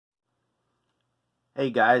Hey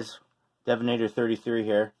guys, Devinator33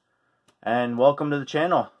 here, and welcome to the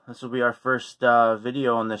channel. This will be our first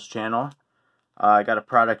video on this channel. I got a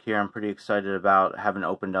product here I'm pretty excited about. I haven't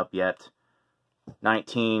opened up yet.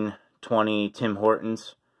 1920 Tim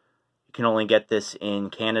Hortons. You can only get this in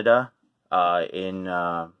Canada, in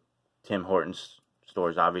Tim Hortons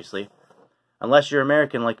stores, obviously. Unless you're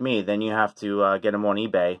American like me, then you have to get them on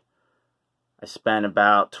eBay. I spent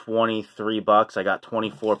about 23 bucks. I got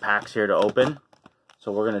 24 packs here to open.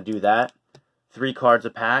 So we're going to do that. 3 cards a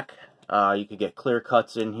pack. You could get clear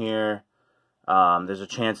cuts in here. There's a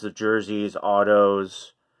chance of jerseys,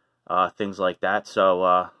 autos, things like that.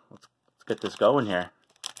 So let's get this going here.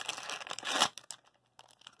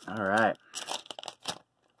 Alright.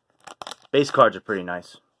 Base cards are pretty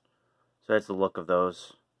nice. So that's the look of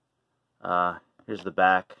those. Here's the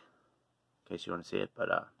back, in case you want to see it. But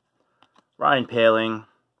Ryan Poehling.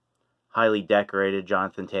 Highly decorated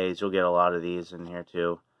Jonathan Toews. You'll get a lot of these in here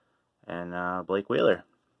too. And Blake Wheeler.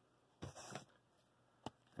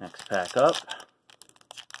 Next pack up.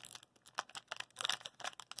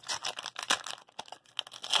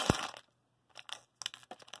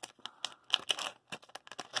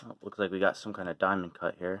 Oh, looks like we got some kind of diamond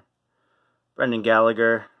cut here. Brendan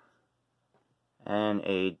Gallagher. And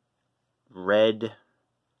a red,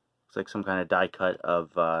 looks like some kind of die cut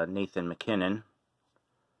of Nathan McKinnon.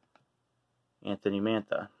 Anthony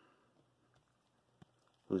Mantha,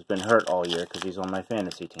 who's been hurt all year because he's on my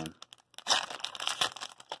fantasy team.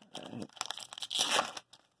 Right.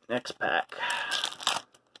 Next pack.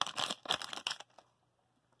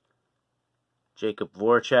 Jacob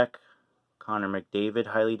Voracek, Connor McDavid,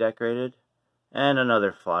 highly decorated, and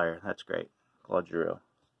another flyer. That's great. Claude Giroux.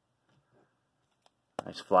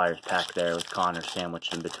 Nice Flyers pack there with Connor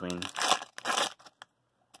sandwiched in between.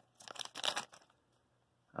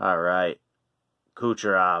 Alright.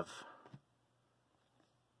 Kucherov,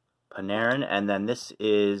 Panarin, and then this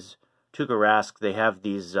is Tuukka Rask. They have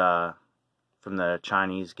these from the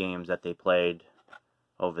Chinese games that they played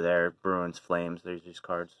over there, Bruins, Flames. There's these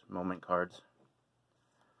cards, moment cards.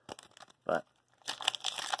 But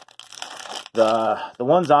the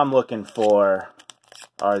ones I'm looking for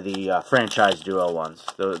are the franchise duo ones.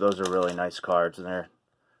 Those are really nice cards, and they're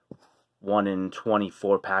 1 in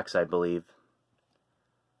 24 packs, I believe.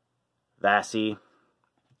 Vasi,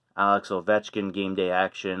 Alex Ovechkin, game day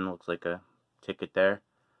action. Looks like a ticket there.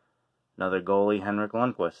 Another goalie, Henrik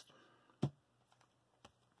Lundqvist.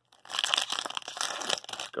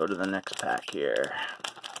 Let's go to the next pack here.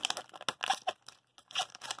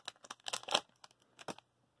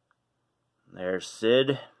 There's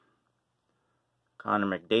Sid,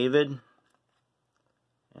 Connor McDavid,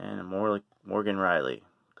 and Morgan Riley.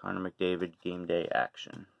 Connor McDavid, game day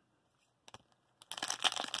action.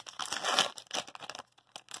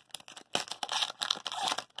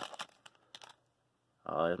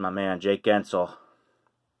 There's my man, Jake Gensel.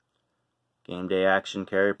 Game day action,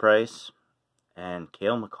 Carey Price. And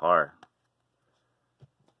Cale Makar.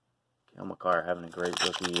 Cale Makar having a great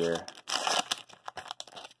rookie year.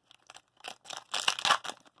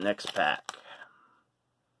 Next pack.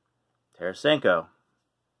 Tarasenko.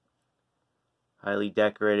 Highly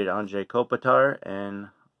decorated Andrei Kopitar and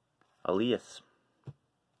Elias.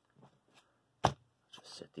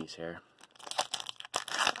 Just set these here.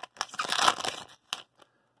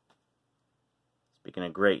 Speaking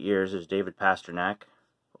of great years, there's David Pastrnak.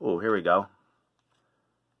 Oh, here we go.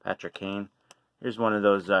 Patrick Kane. Here's one of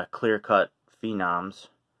those clear-cut phenoms.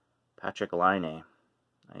 Patrick Laine.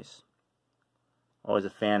 Nice. Always a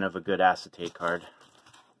fan of a good acetate card.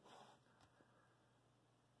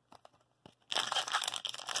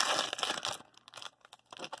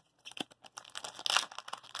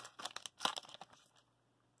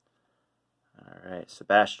 Alright,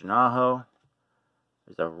 Sebastian Aho.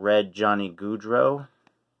 There's a red Johnny Gaudreau.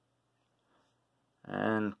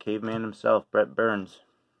 And Caveman himself, Brett Burns.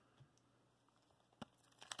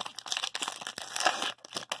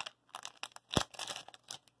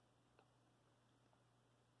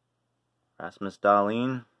 Rasmus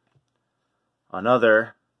Dahlin.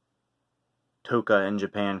 Another Toka in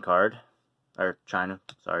Japan card. Or China,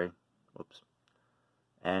 sorry. Whoops.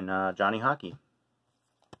 And Johnny Hockey.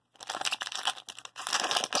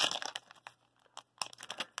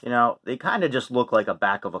 You know, they kind of just look like a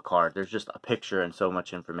back of a card. There's just a picture and so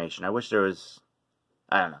much information. I wish there was...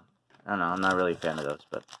 I don't know. I'm not really a fan of those,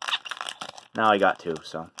 but... now I got 2,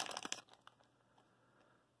 so...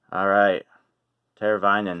 Alright.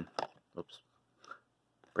 Teravainen. Oops.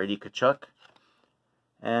 Brady Tkachuk.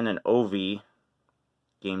 And an Ovi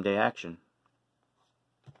game day action.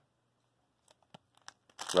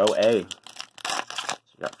 Row A. So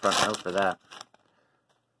you got front row for that.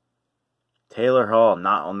 Taylor Hall,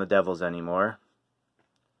 not on the Devils anymore.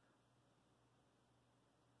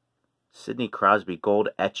 Sidney Crosby, gold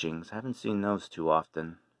etchings. Haven't seen those too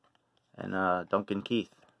often. And Duncan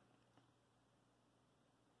Keith.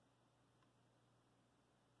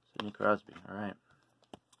 Sidney Crosby, alright.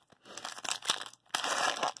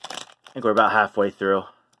 I think we're about halfway through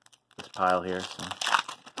this pile here. So.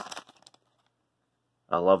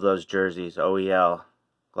 I love those jerseys. OEL.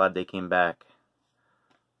 Glad they came back.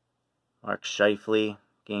 Mark Scheifele,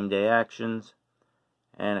 game day actions.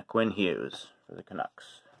 And a Quinn Hughes for the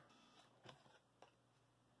Canucks.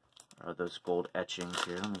 Are those gold etchings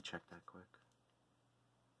here? Let me check that quick.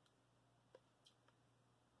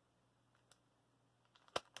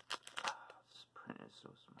 This print is so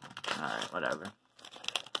small. Alright, whatever.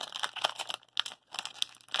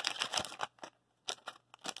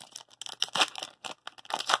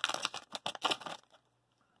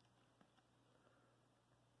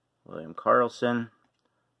 William Karlsson.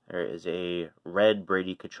 There is a red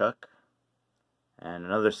Brady Tkachuk. And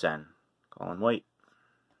another Sen. Colin White.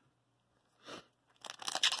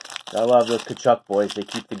 I love those Tkachuk boys. They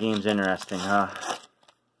keep the games interesting, huh?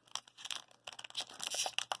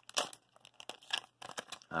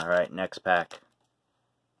 Alright, next pack.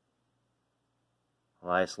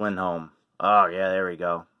 Elias Lindholm. Oh, yeah, there we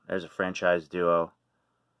go. There's a franchise duo.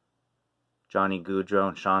 Johnny Gaudreau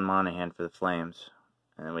and Sean Monahan for the Flames.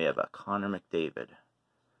 And then we have a Connor McDavid.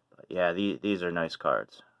 But yeah, these are nice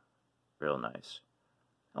cards. Real nice.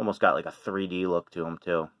 Almost got like a 3D look to them,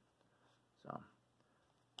 too. So,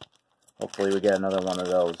 hopefully we get another one of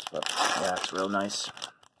those. But yeah, it's real nice.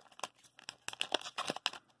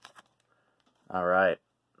 Alright.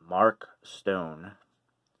 Mark Stone.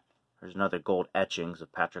 There's another gold etchings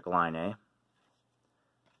of Patrick Laine.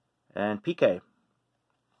 And PK.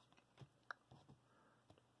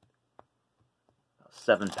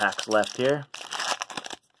 7 packs left here.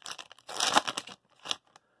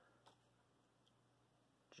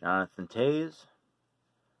 Jonathan Toews.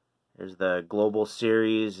 Here's the Global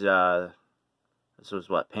Series. This was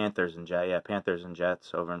what? Panthers and Jets. Yeah, Panthers and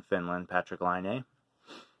Jets over in Finland. Patrick Laine.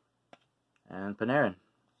 And Panarin.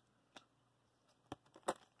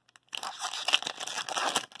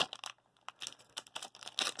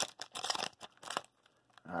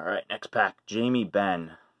 Alright, next pack. Jamie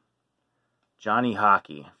Benn. Johnny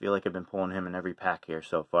Hockey. I feel like I've been pulling him in every pack here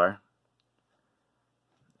so far.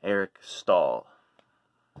 Eric Stahl.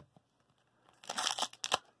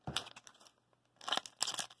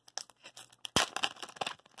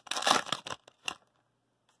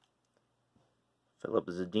 Philip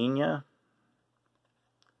Zadina.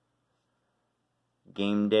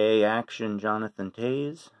 Game day action Jonathan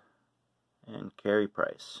Toews. And Carey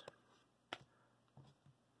Price.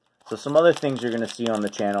 So some other things you're going to see on the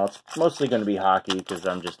channel. It's mostly going to be hockey because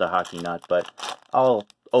I'm just a hockey nut. But I'll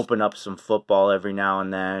open up some football every now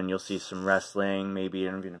and then. You'll see some wrestling, maybe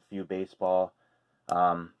even a few baseball.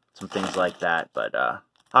 Some things like that. But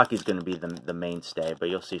hockey's going to be the mainstay. But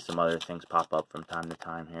you'll see some other things pop up from time to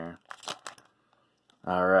time here.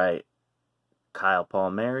 Alright. Kyle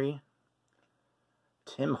Palmieri.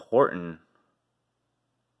 Tim Horton.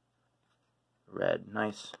 Red.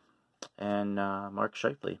 Nice. And Mark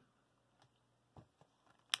Scheifele.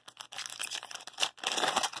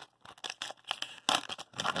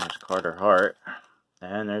 There's Carter Hart.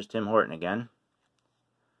 And there's Tim Horton again.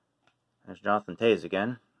 There's Jonathan Toews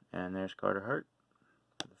again. And there's Carter Hart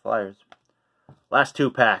for the Flyers. Last 2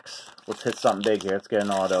 packs. Let's hit something big here. Let's get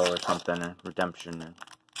an auto or something. Or redemption. Or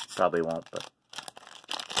probably won't, but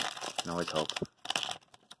you can always hope.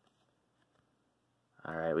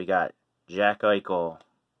 Alright, we got Jack Eichel.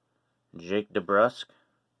 Jake DeBrusk.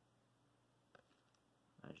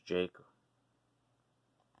 There's Jake.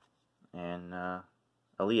 And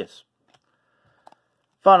Elias.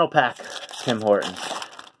 Final pack, Tim Hortons.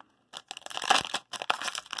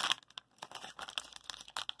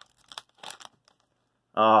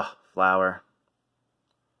 Oh, Flower.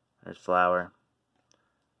 There's Flower.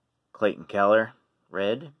 Clayton Keller,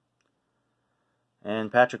 red.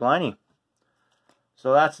 And Patrick Laine.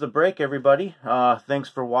 So that's the break, everybody. Thanks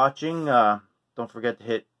for watching. Don't forget to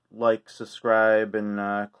hit like, subscribe,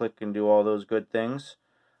 and click and do all those good things.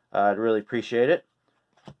 I'd really appreciate it.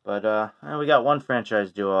 But we got one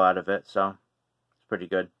franchise duo out of it, so it's pretty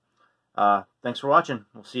good. Thanks for watching.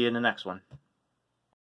 We'll see you in the next one.